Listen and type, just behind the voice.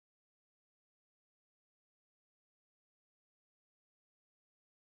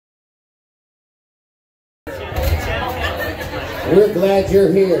We're glad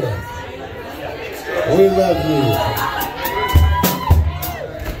you're here. We love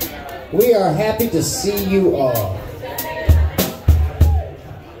you. We are happy to see you all.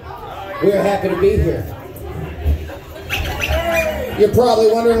 We are happy to be here. You're probably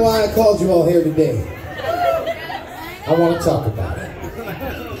wondering why I called you all here today. I want to talk about it.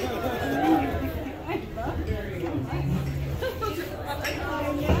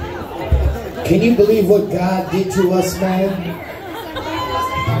 Can you believe what God did to us, man?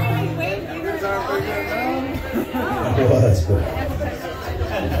 It was, bro.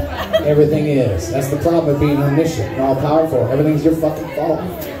 Everything is. That's the problem with being omniscient and all-powerful. Everything's your fucking fault.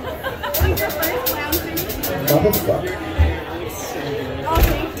 Motherfucker.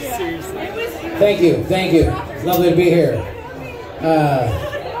 Thank you, thank you. It's lovely to be here.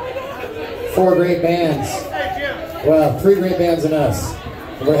 4 great bands. Well, 3 great bands and us.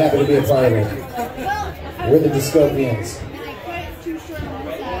 We're happy to be a part of it. We're the Discopians.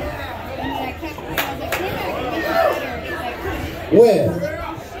 Well,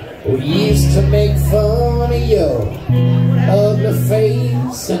 we used to make fun of your ugly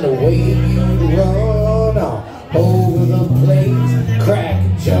face and the way you run all over the place,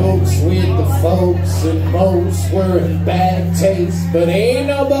 cracking jokes with the folks, and most were in bad taste, but ain't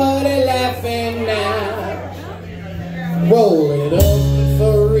nobody laughing now. Roll it up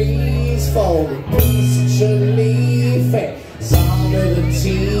for freeze, fall the piece of leaf, and zombie the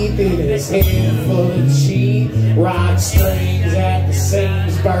teeth in his head full of cheap rock strings at the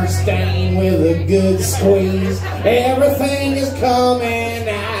seams, bursting with a good squeeze. Everything is coming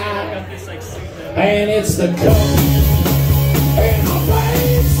out, and it's the coming in our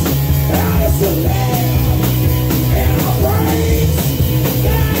veins, and it's the land in our brains.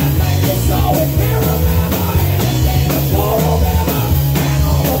 Gotta make it so we can remember anything before November, and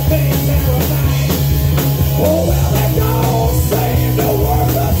all the things that remain. Oh well, they don't seem to work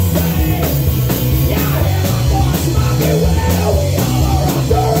the same. Yeah, I hear my voice monkey well, we all are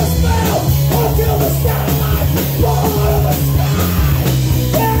under a spell until the satellite fall out of the sky.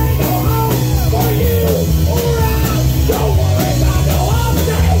 There ain't no hope for you or I. Don't worry about no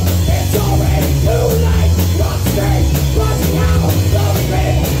update, it's already too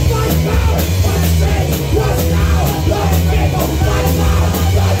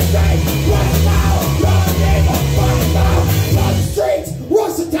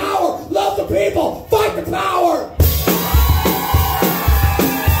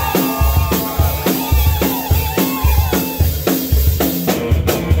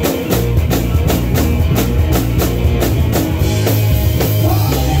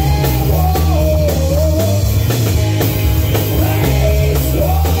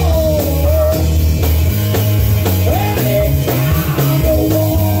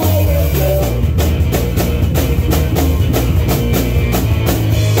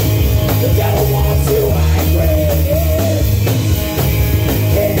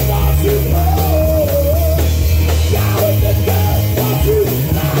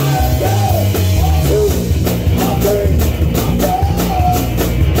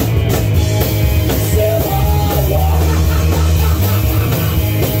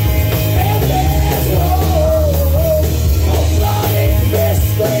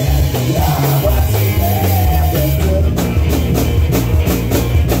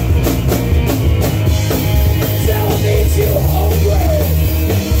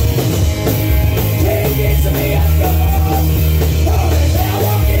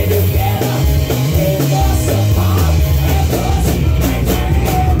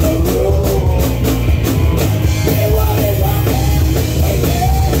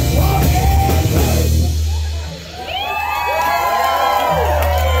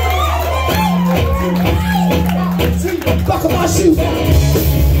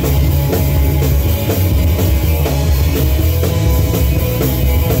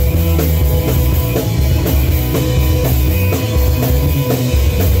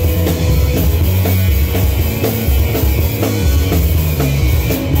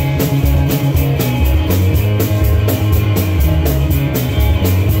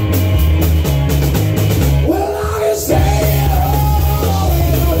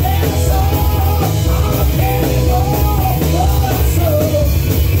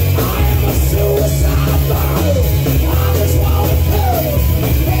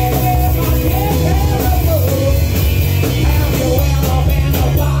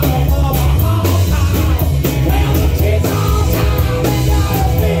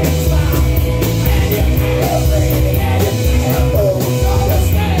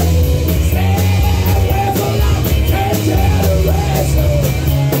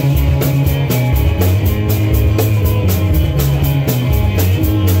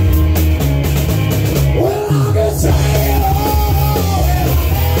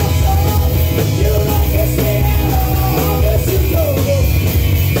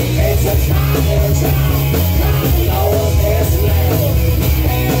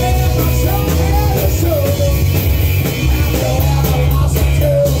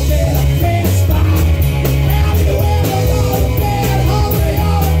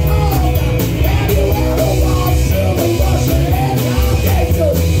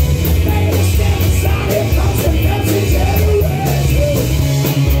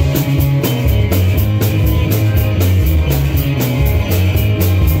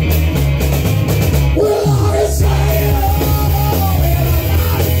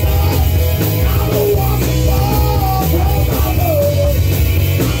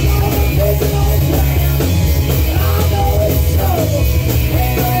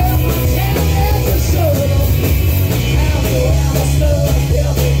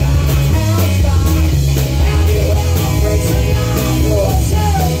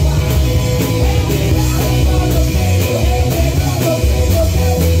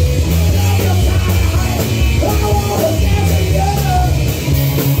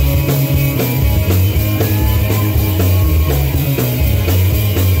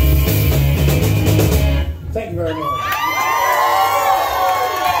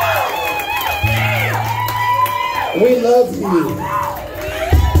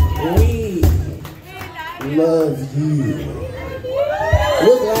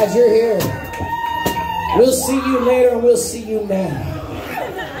glad you're here. We'll see you later and we'll see you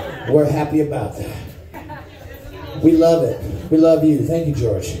now. We're happy about that. We love it. We love you. Thank you,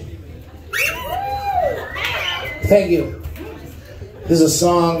 George. Thank you. This is a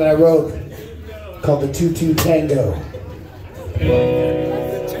song that I wrote called the 2-2 Tango.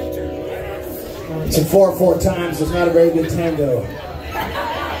 It's in 4/4 time, so it's not a very good tango.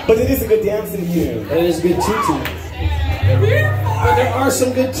 But it is a good dancing tune. It is a good tutu. But there are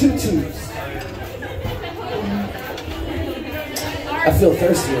some good tutus. I feel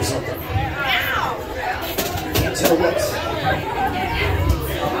thirsty or something. Can't tell what.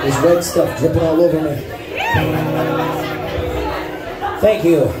 There's red stuff dripping all over me. Thank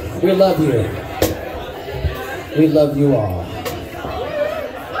you. We love you. We love you all.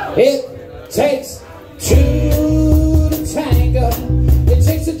 It takes two to tango. It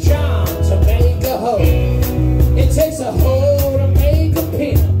takes a John to make a hoe. It takes a hoe to make a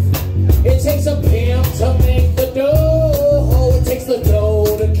pimp. It takes a pimp to make the dough. It takes the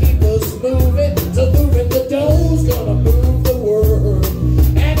dough to keep us moving. So moving the dough's gonna move the world.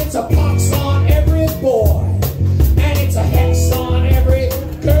 And it's a pox on every boy. And it's a hex on every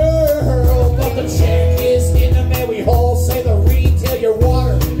girl. But the check is in the man. We wholesale the retail, your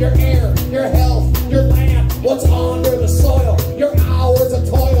water, your air, your health, your land, what's under the soil, your hours of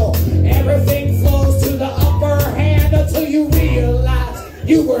toil. Everything flows to the upper hand until you realize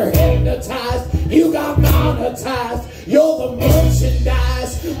you were hypnotized, you got monetized, you're the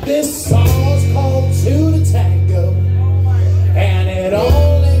merchandise. This song's called 2 to Tango, and it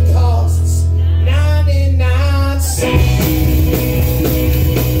only costs 99 cents.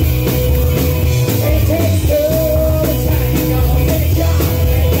 It takes 2 to tango, take a job,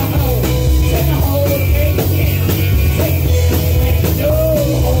 take a hoe, take a hoe to make a pimp, take a pimp to make a dough,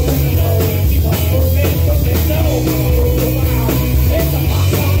 hold in the dough, keep on moving from the dough, move the wild. It's a box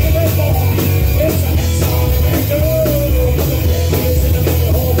on every boy, it's a hex on every girl, but the trick is in the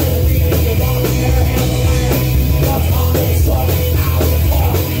middle, hold in the beat, you want to never have the land, what's on the soil, out of the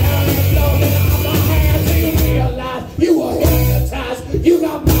toil, out of the flow, then out of my hand, till you realize you were hypnotized, you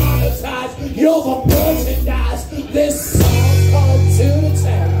got monetized, you're the merchandise. This song's called 2 to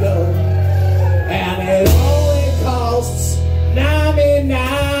Tango, and it only costs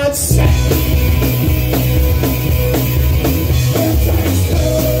 99 cents. It takes 2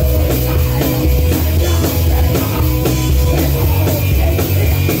 to tango, take a job, take a hoe, take a hoe, take a pimp,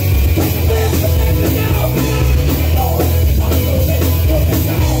 take a pimp to make the dough. Lord, I'm moving, moving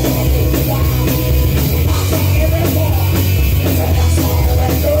down, moving wild. Box on every boy, it's a hex on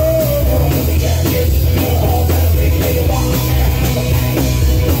every girl. The check is in the middle, and we need to walk there, have the pain.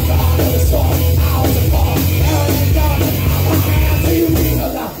 What's under the soil, hours of fall, everything's done, and out of my hands, till you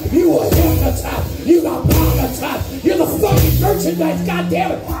realize you were hypnotized, you got monetized, you're the fucking merchandise,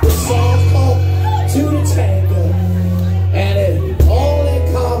 goddammit. The song's called 2 to Tango, and it only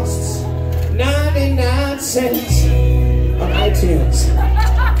costs 99 cents on iTunes.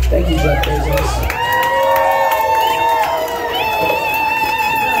 Thank you, Jeff Bezos.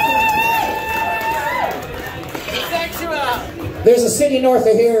 There's a city north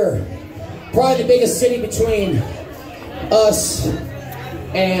of here, probably the biggest city between us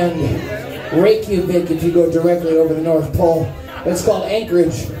and Reykjavik if you go directly over the North Pole. It's called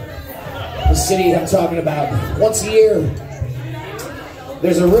Anchorage, the city I'm talking about. Once a year,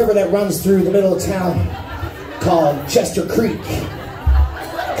 there's a river that runs through the middle of town called Chester Creek.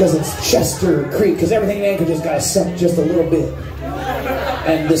 Because it's Chester Creek, because everything in Anchorage has got to suck just a little bit.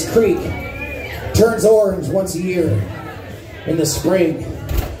 And this creek turns orange once a year in the spring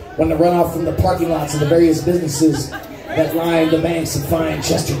when the runoff from the parking lots of the various businesses that line the banks of fine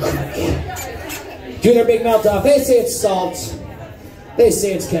Chester Creek do their big melt off. They say it's salt. They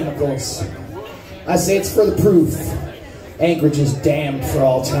say it's chemicals. I say it's for the proof. Anchorage is damned for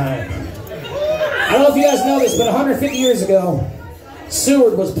all time. I don't know if you guys know this, but 150 years ago,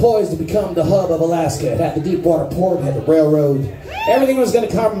 Seward was poised to become the hub of Alaska. It had the deep water port, it had the railroad. Everything was going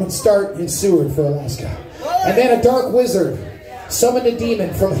to come and start in Seward for Alaska. And then a dark wizard summoned a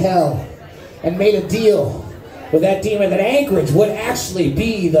demon from hell and made a deal with that demon that Anchorage would actually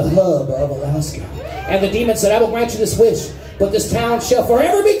be the hub of Alaska. And the demon said, I will grant you this wish, but this town shall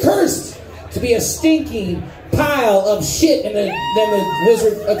forever be cursed to be a stinking pile of shit. And then the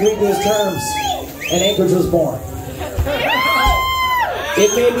wizard agreed to his terms, and Anchorage was born.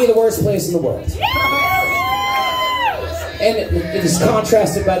 It may be the worst place in the world. And it is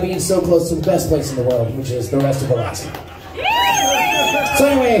contrasted by being so close to the best place in the world, which is the rest of Alaska. So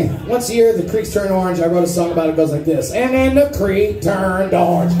anyway, once a year the creeks turn orange. I wrote a song about it. It goes like this. And then the creek turned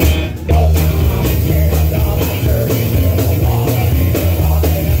orange.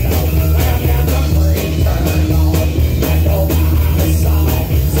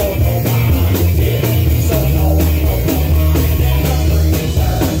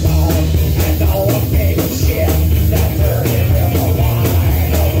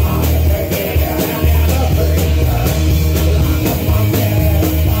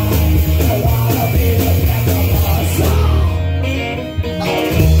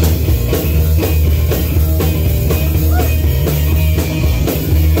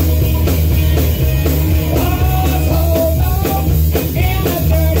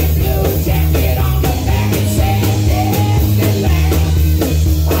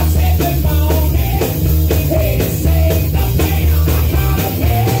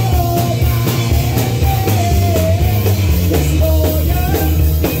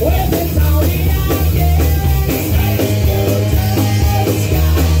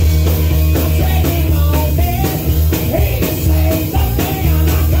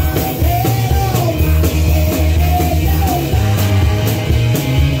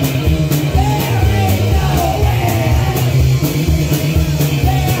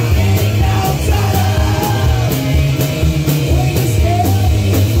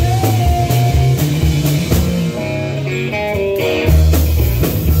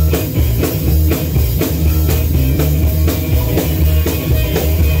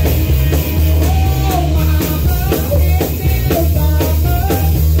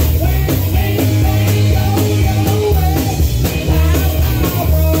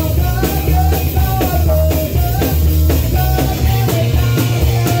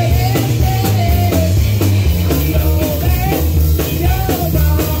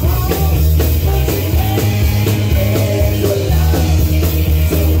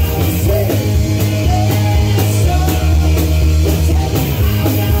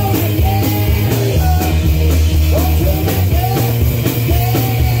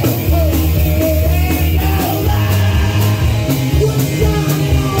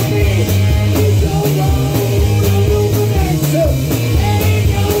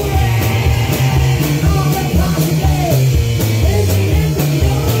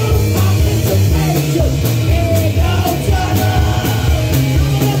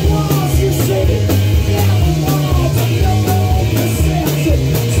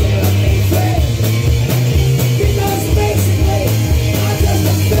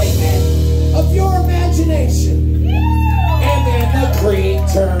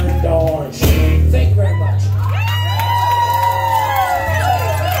 turned orange. Thank you very much.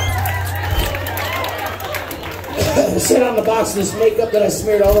 It said on the box of this makeup that I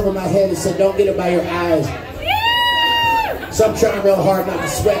smeared all over my head, it said, don't get it by your eyes. So I'm trying real hard not to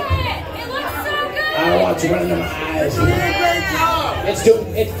sweat. It looks so good. I don't want you running in my eyes.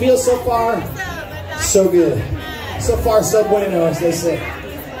 It feels so far so good. So far so bueno, as they say.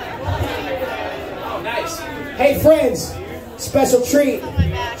 Oh, nice. Hey friends, special treat.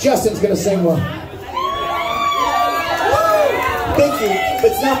 Justin's gonna sing one. Thank you.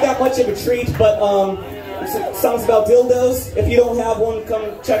 It's not that much of a treat, but songs about dildos. If you don't have one,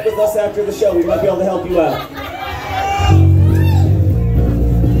 come check with us after the show. We might be able to help you out.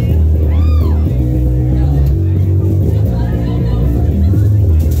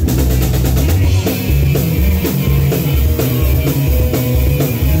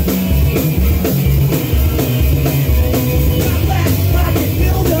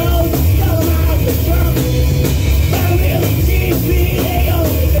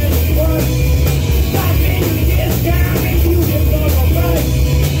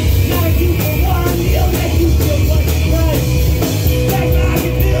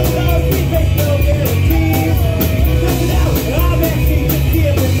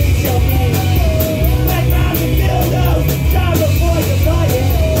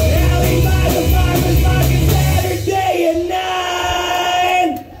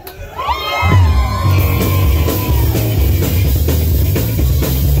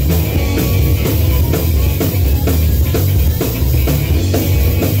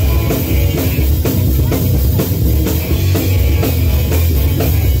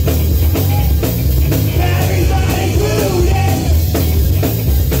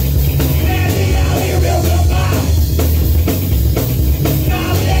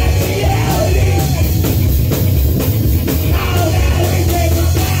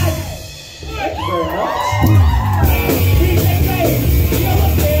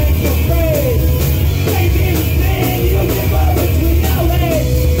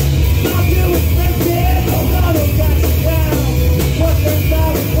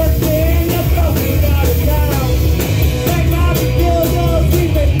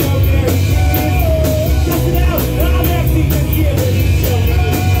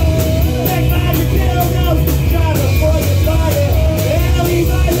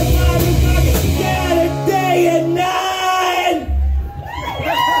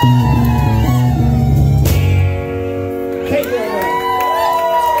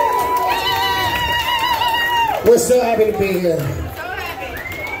 We're so happy to be here.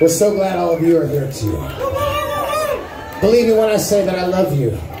 We're so glad all of you are here too. Believe me when I say that I love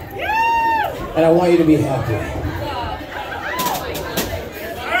you. And I want you to be happy.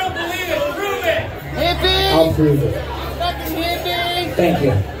 I don't believe it. Prove it. Hippie! I'll prove it. Fucking hippie! Thank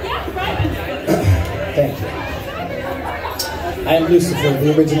you. Thank you. I am Lucifer,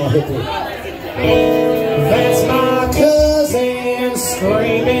 the original hippie. That's my cousin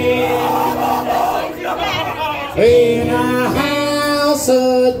screaming in a house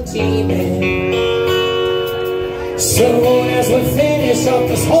of demons. Soon as we finish up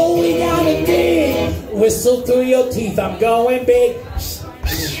this hole we gotta dig, whistle through your teeth, I'm going big.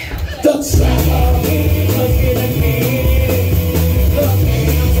 The trapper is looking at me. The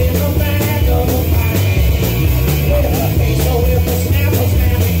hands in the back of the mind. With a face so if the snappers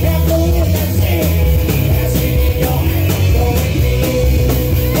now be careful with that thing. Pass it in your hand, going big.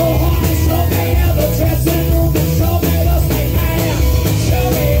 Oh, honey, show me the dressing room and show me the safe hand. Show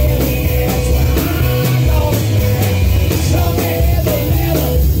me the edge where I'm going mad. Show me the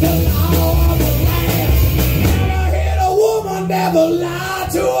leather, the law of the land. Never hit a woman, never lie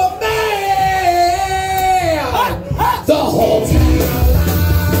to a man. The whole time I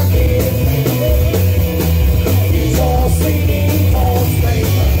like it. He's all singing, all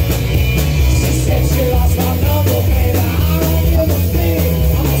paper. She said she lost my number, baby. I don't give a thing.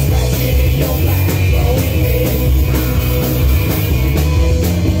 I'm gonna scratch it in your black, rolling big.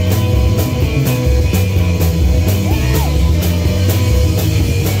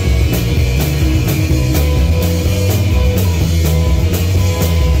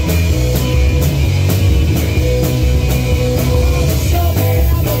 Show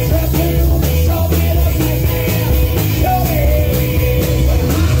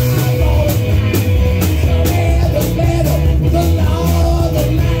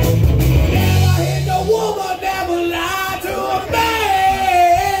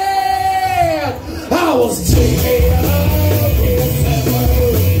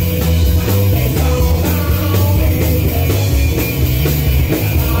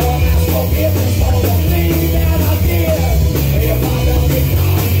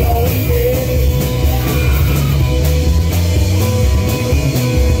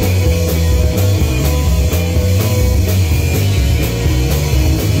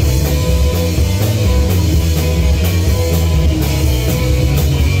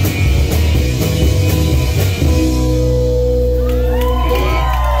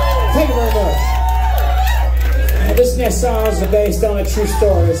based on a true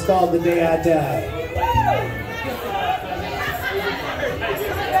story. It's called The Day I Die.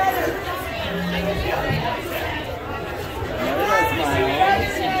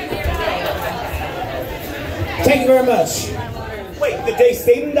 Thank you very much. Wait, the day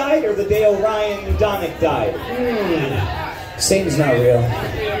Satan died or the day Orion Donick died? Satan's not real.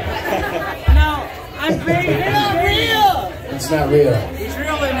 No, I'm being real. It's not real. He's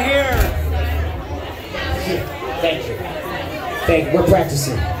real in here. Thank you. Thank you. We're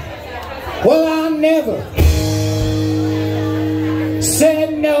practicing. Well, I never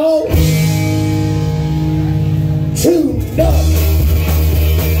said no to nothing.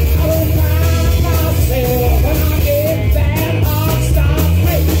 I don't find myself when I get that hard stop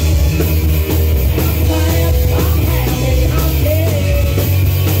rate. I'm glad, I'm happy, I'm dead.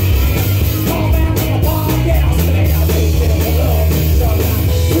 Come back to the podcast today. I'll be there for love. So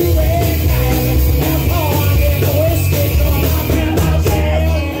we red nights and all I get the whiskey going. I'm in my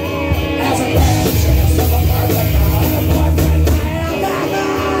jail. As a bad chance of a perfect girl and a boyfriend I am.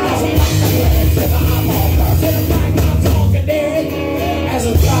 As a black friend, if I'm all cursed in a black, I'm talking dead. As a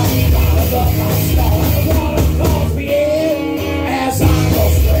drop out of the stone, and the water calls me in. As I go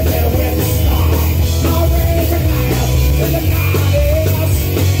swimming with the storm, I'll raise a glass to the goddess.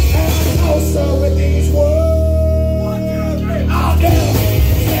 And I'm closer with these words. I'll never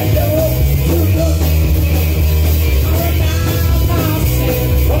say no to nothing. I remind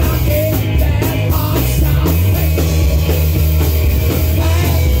myself when I get that hard stop rate.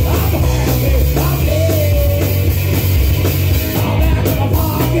 I'm happy, I'm dead. Come back to the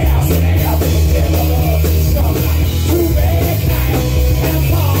podcast and I'll be there for love. So two red nights and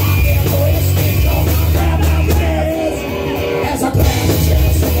all I get the whiskey, so I grab my friends. As I grab the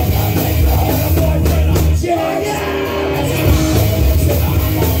chance of a perfect girl and a boyfriend on the jet. As I said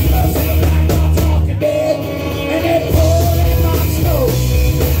I'm on first in the black, I'm talking dead. And they pour in my smoke.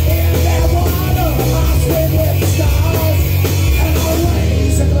 In that water, I swim with the stars. And I'll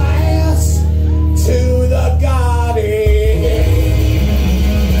raise a glass to the goddess.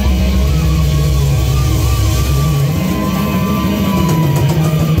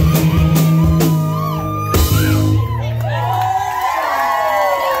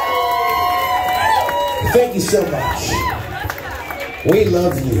 Thank you so much. We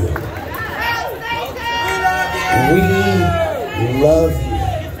love you. We love you.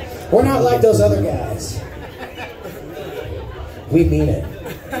 We're not like those other guys. We mean it.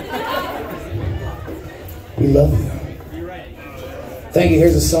 We love you. Thank you.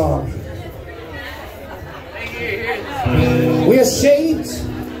 Here's a song. We are shaped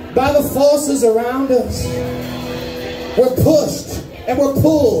by the forces around us. We're pushed and we're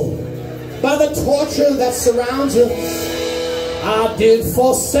pulled by the torture that surrounds us. I did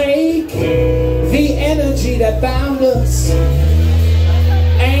forsake the energy that bound us,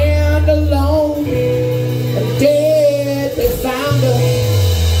 and alone and dead they found us.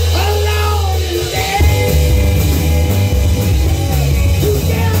 Alone and dead,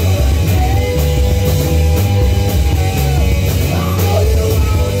 together again. Oh, you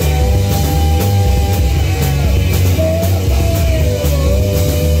are dead.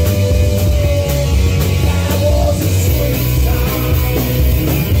 That was a sweet time.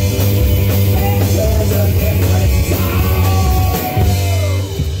 There's a different time.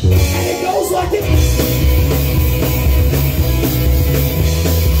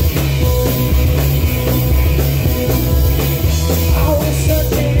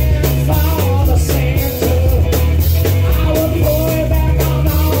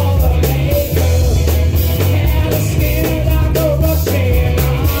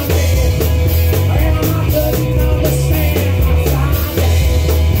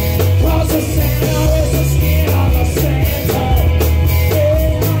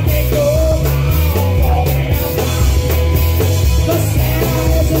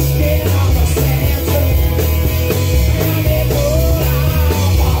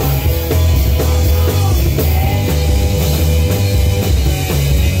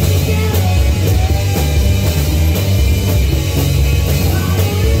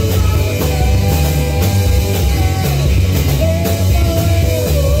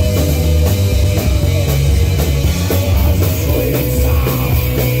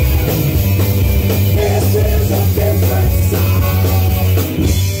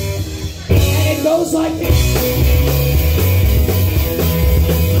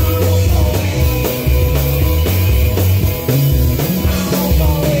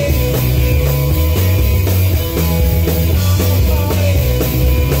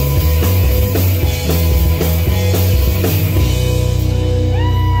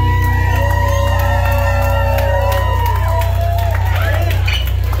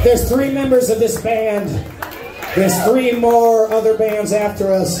 There's 3 members of this band. There's 3 more other bands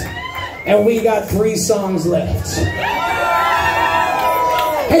after us. And we got 3 songs left.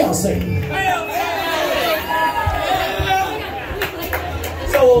 Hail Satan.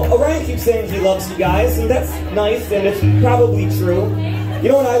 So Orion keeps saying he loves you guys, and that's nice, and it's probably true. You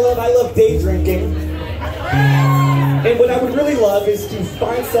know what I love? I love day drinking. And what I would really love is to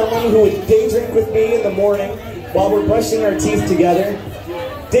find someone who would day drink with me in the morning while we're brushing our teeth together.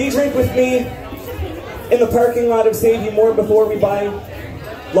 Day drink with me in the parking lot of Save You More before we buy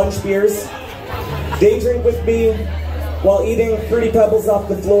lunch beers. Day drink with me while eating Fruity Pebbles off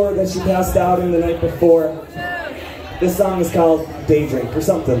the floor that she passed out in the night before. This song is called Day Drink or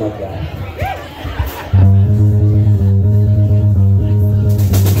something like that.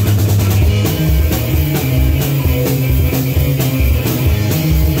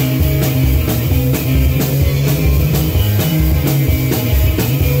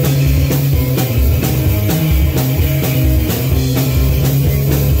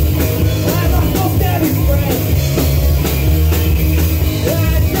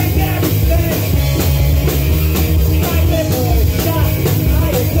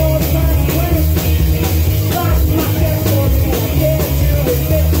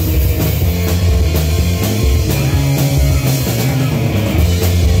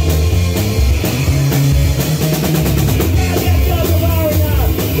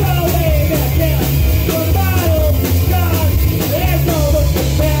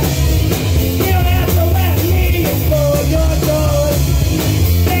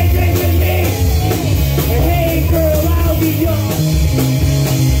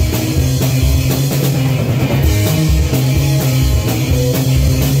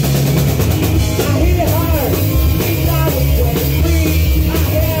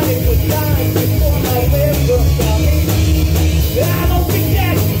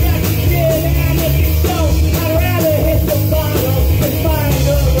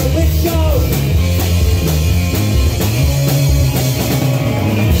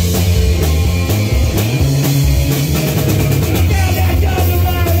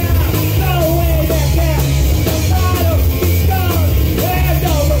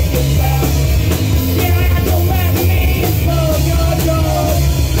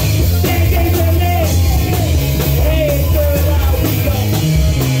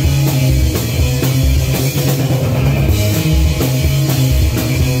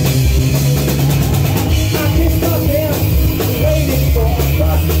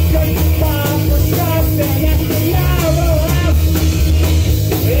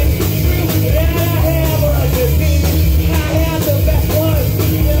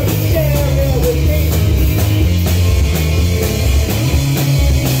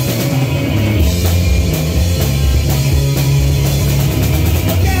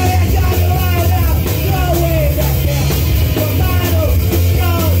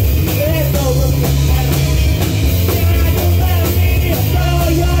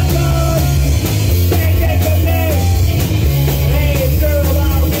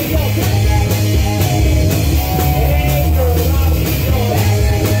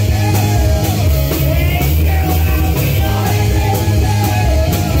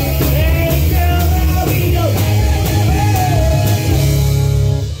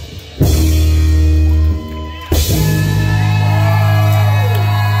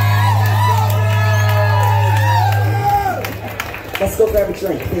 Let's go grab a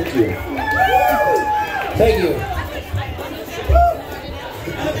drink. Thank you. Thank you.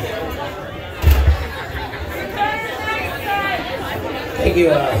 Thank you.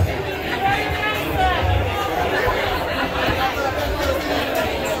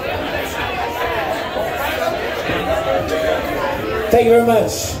 Thank you very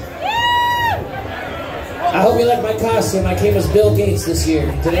much. I hope you like my costume. I came as Bill Gates this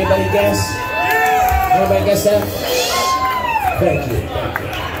year. Did anybody guess? Anybody guess that? Thank you.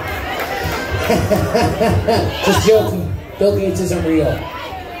 Just joking. Bill Gates isn't real.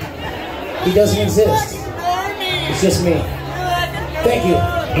 He doesn't exist. It's just me. Thank you.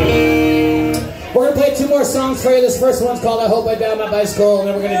 We're going to play 2 more songs for you. This first one's called I Hope I Die on My Bicycle, and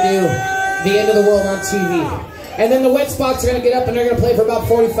then we're going to do The End of the World on TV. And then the Wet Spots are going to get up and they're going to play for about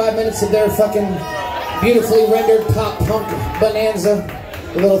 45 minutes of their fucking beautifully rendered pop punk bonanza.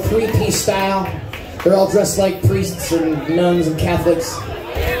 A little 3-piece style. They're all dressed like priests and nuns and Catholics.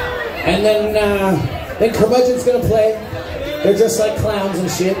 And then Curmudgeon's going to play. They're dressed like clowns and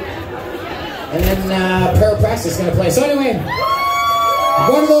shit. And then Parapraxis is going to play. So anyway,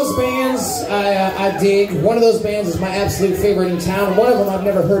 one of those bands I dig. One of those bands is my absolute favorite in town. And one of them I've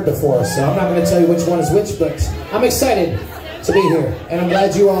never heard before. So I'm not going to tell you which one is which, but I'm excited to be here. And I'm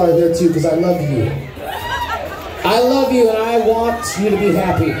glad you all are here too, because I love you. I love you and I want you to be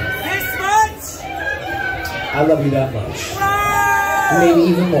happy. This much? I love you that much. Maybe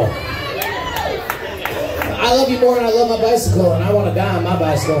even more. I love you more than I love my bicycle, and I want to die on my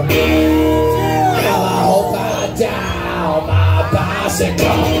bicycle. Well, I hope I die on my bicycle.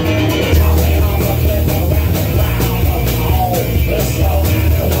 Coming off a cliff around and round the pole. The slow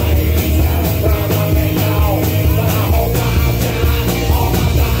and the waves from the window. But I hope I die on my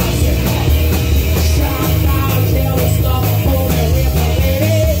bicycle. Shot by a killer, slug a bullet with a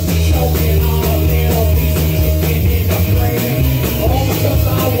lady. Choking on a little piece of chicken in the brain. Overtook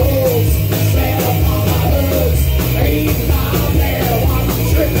my wolves, sail upon my hoods. Eating my bear while I'm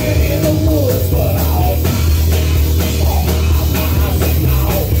tripping in the woods. But I hope on my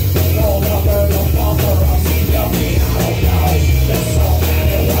bicycle. Roll up in the bumper of CW, I don't know. There's so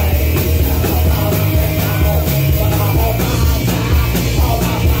many ways that I'm gonna get out. But I hope I die on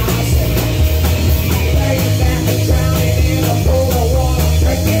my bicycle. Laying back and drowning in a pool of water,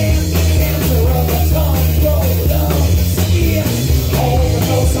 drinking. Cancer of the tongue, rolled up the skin.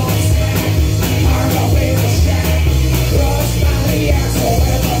 Overdose on snack, hard up in a shack. Crushed by the axle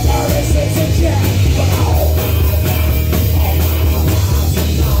and the furnace sits a jack. But I hope I die on my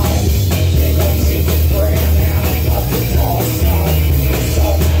bicycle. Big old chicken brand and a fucking torso. So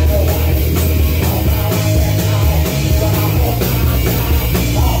many ways on my bicycle. But I hope I die on my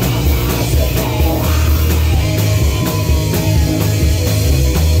bicycle.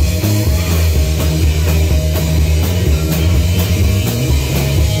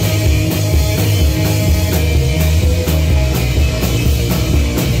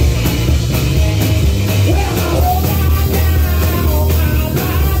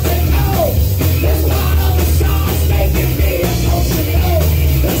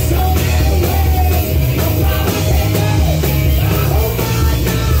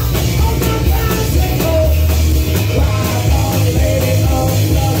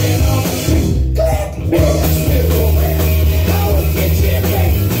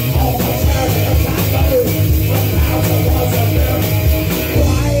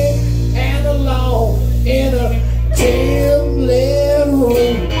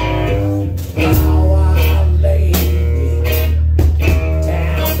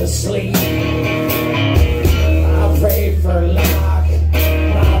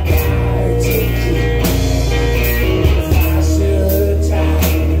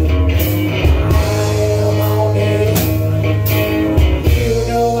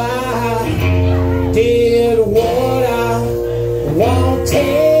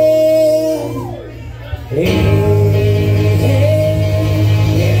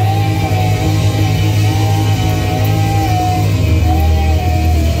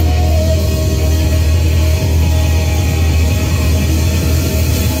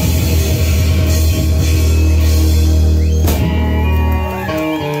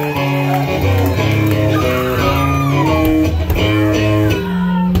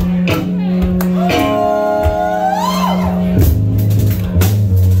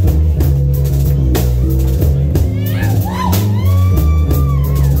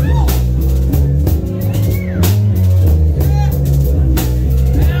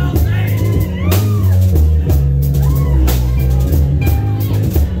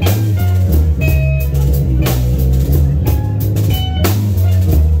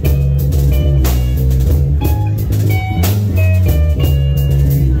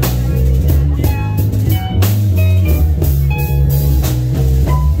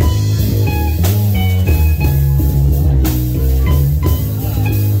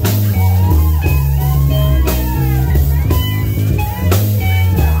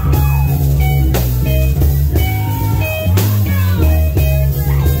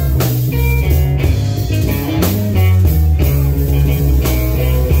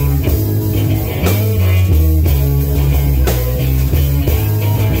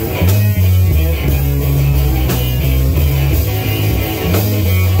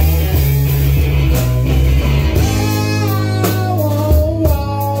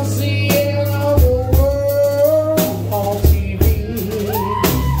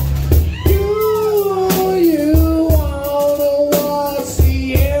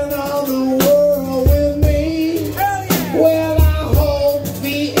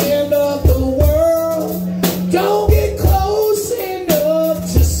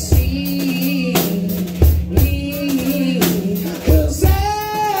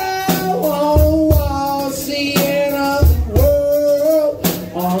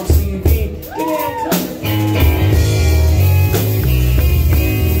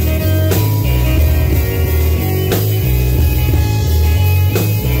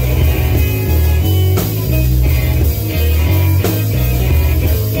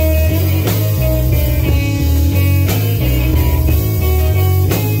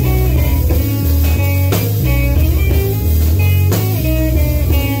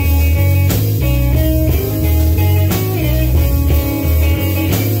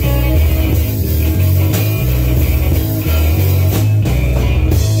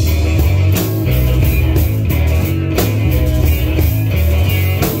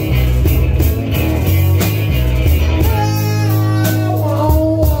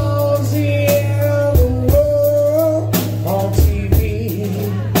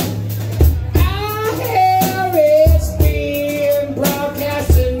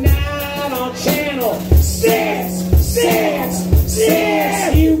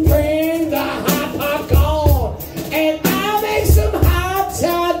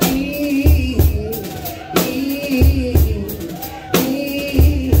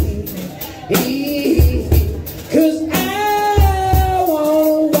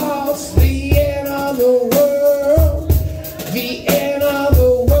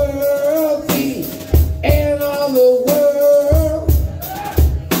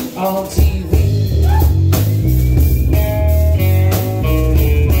 on TV.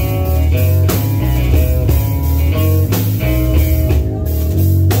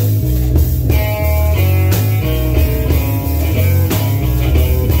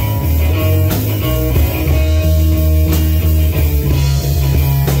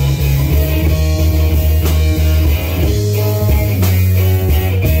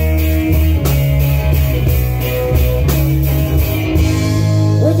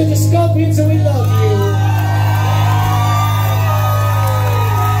 We're the Discopians and we love you.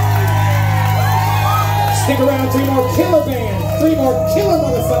 Stick around, 3 more killer bands. 3 more killer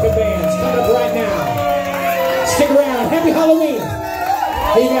motherfucking bands coming up right now. Stick around. Happy Halloween.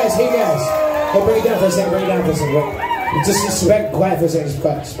 Hey, you guys. Hey, bring it down for a second. Wait. Just quiet for a second. Just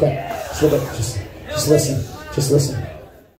quiet. Just listen.